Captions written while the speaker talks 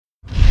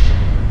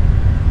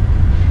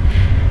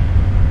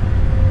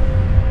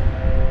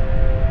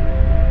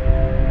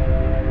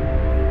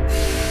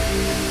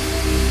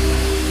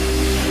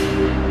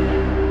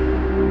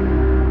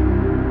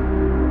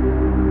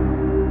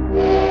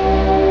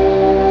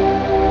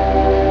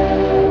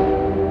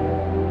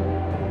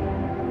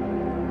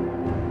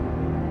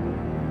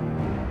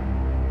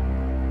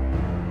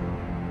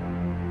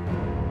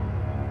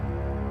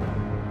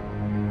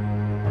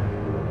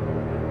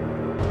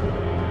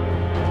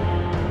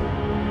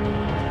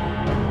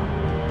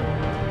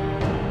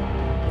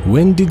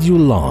When did you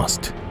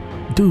last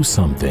do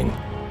something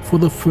for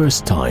the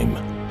first time?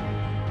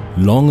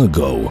 Long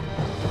ago,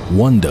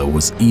 wonder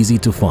was easy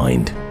to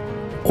find.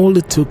 All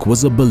it took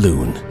was a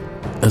balloon,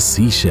 a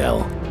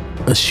seashell,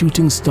 a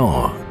shooting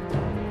star.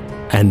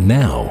 And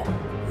now,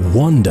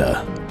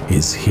 wonder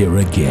is here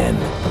again.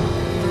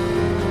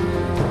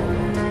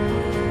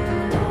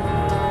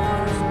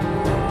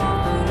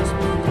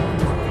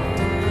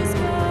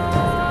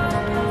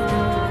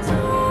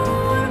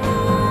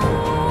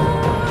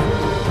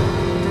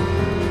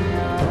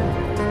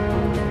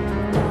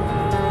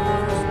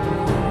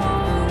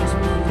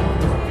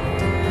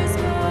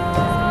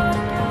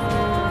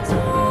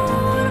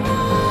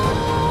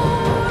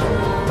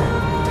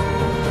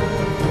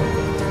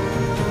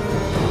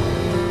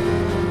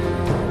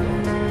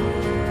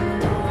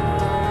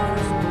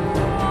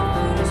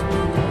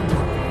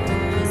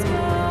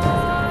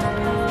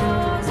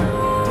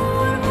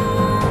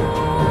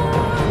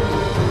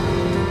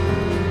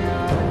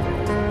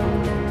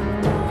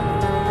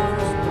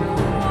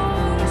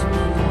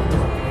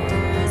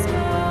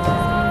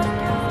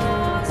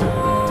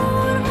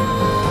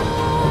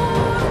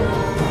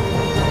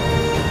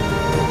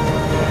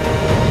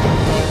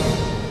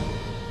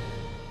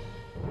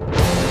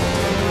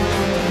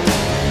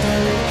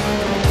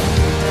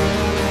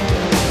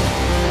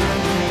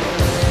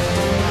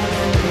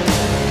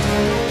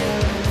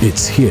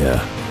 It's here,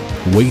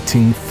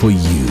 waiting for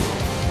you.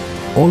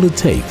 All it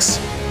takes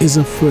is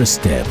a first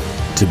step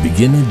to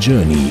begin a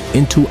journey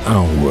into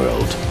our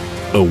world.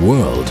 A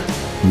world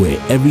where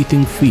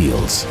everything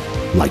feels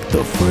like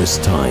the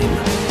first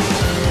time.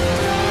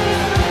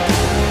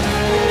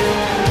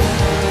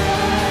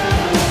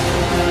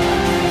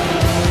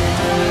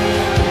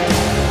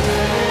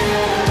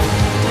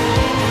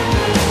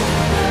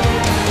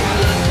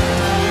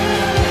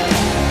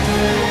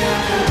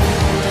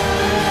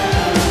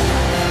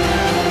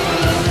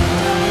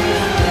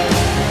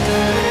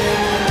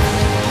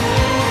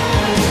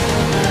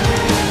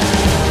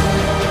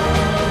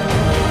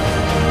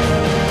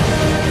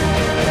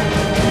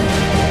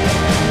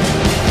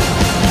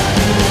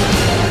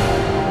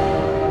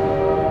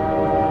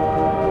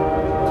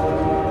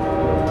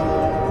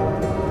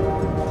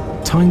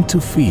 Time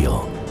to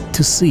feel,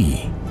 to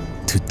see,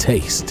 to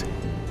taste,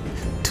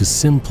 to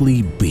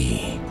simply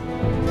be.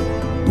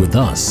 With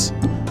us,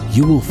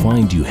 you will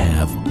find you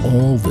have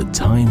all the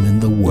time in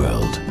the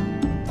world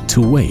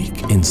to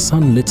wake in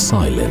sunlit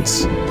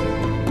silence,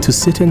 to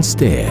sit and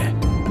stare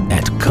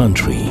at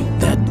country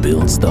that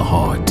builds the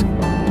heart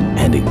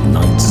and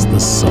ignites the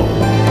soul.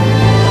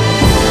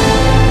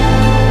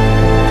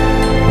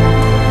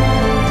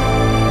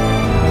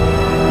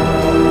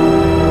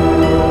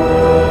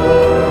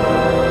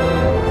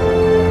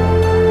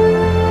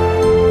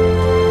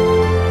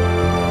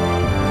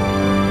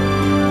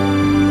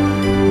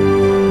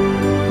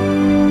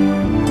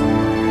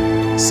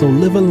 So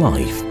live a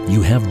life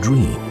you have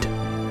dreamed.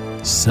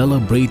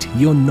 Celebrate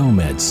your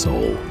nomad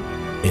soul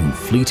in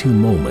fleeting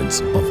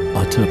moments of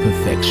utter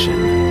perfection.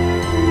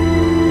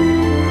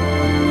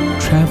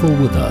 Travel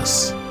with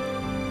us.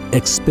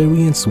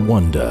 Experience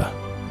wonder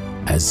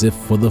as if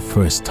for the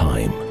first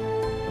time,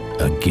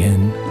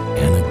 again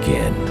and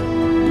again.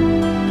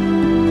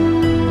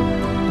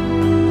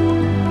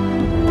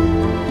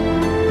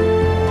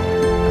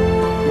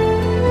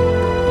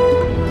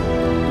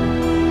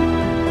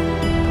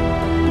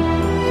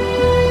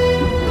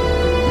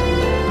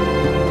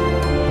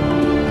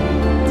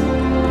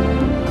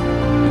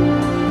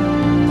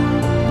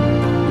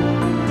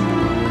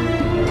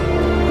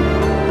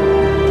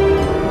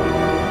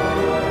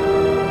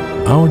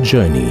 Our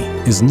journey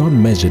is not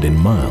measured in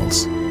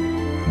miles,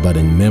 but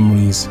in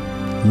memories,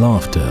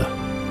 laughter,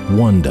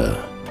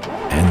 wonder,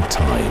 and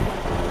time.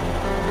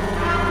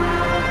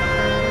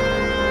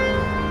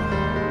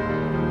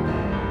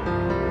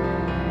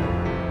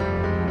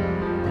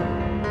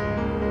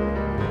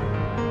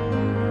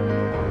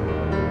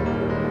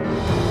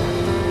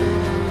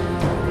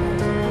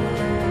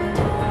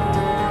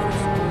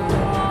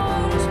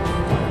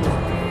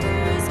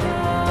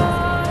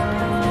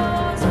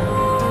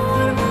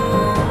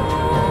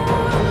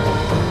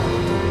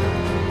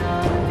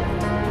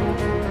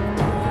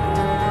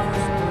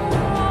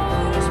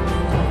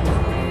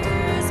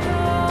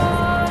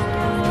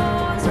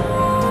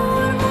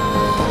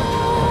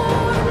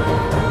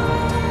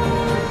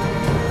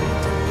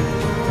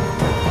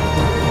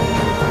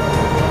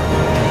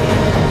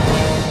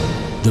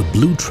 The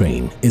Blue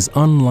Train is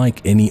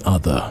unlike any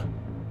other.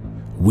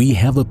 We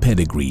have a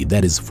pedigree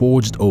that is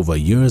forged over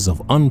years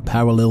of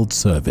unparalleled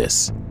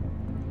service.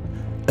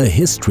 A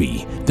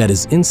history that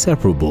is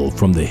inseparable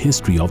from the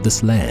history of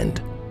this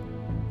land.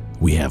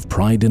 We have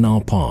pride in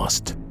our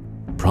past,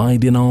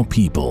 pride in our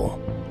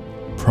people,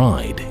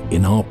 pride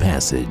in our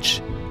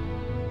passage.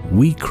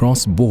 We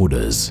cross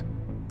borders.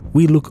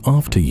 We look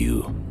after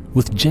you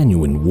with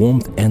genuine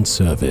warmth and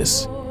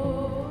service,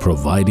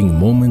 providing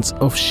moments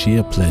of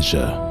sheer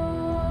pleasure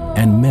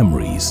and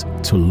memories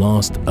to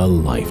last a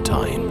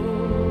lifetime.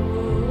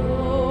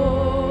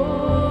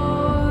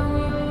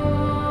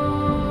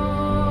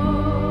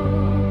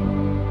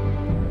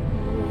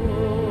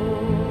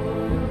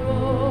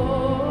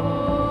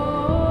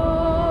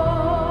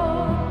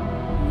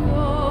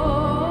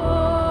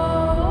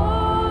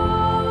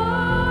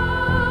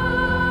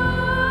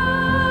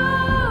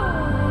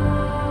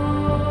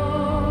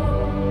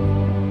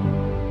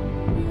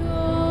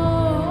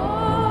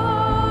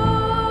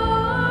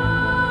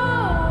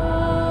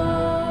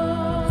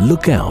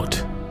 Look out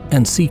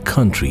and see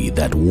country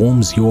that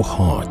warms your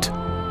heart.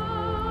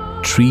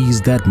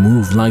 Trees that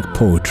move like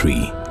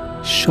poetry,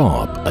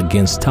 sharp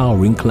against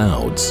towering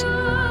clouds.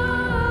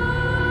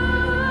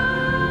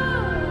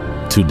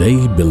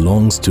 Today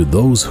belongs to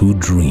those who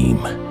dream,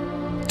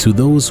 to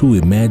those who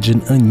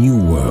imagine a new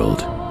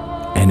world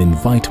and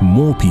invite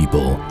more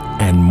people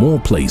and more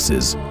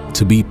places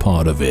to be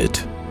part of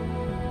it.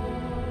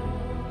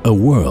 A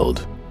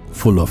world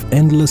full of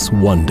endless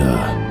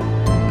wonder.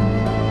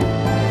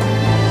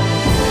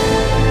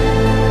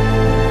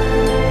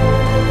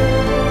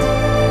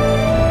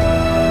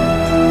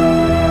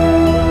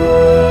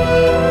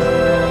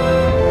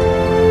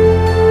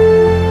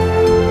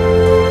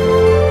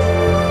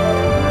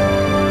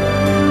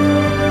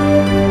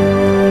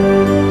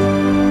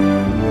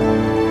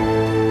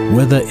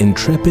 Whether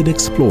intrepid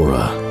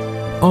explorer,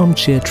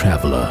 armchair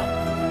traveler,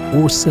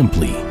 or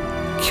simply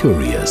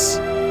curious,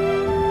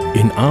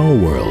 in our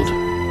world,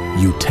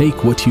 you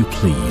take what you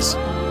please,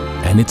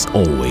 and it's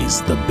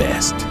always the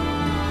best.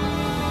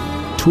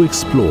 To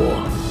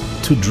explore,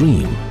 to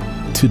dream,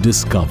 to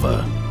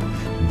discover,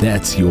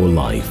 that's your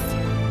life.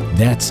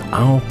 That's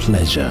our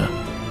pleasure.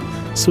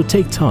 So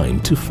take time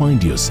to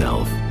find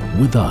yourself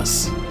with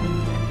us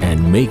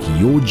and make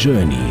your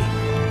journey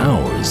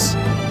ours.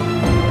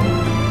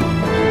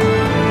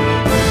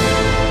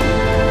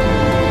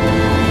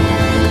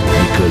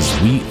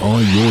 Because we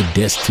are your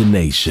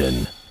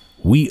destination.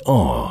 We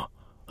are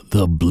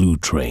the Blue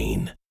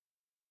Train.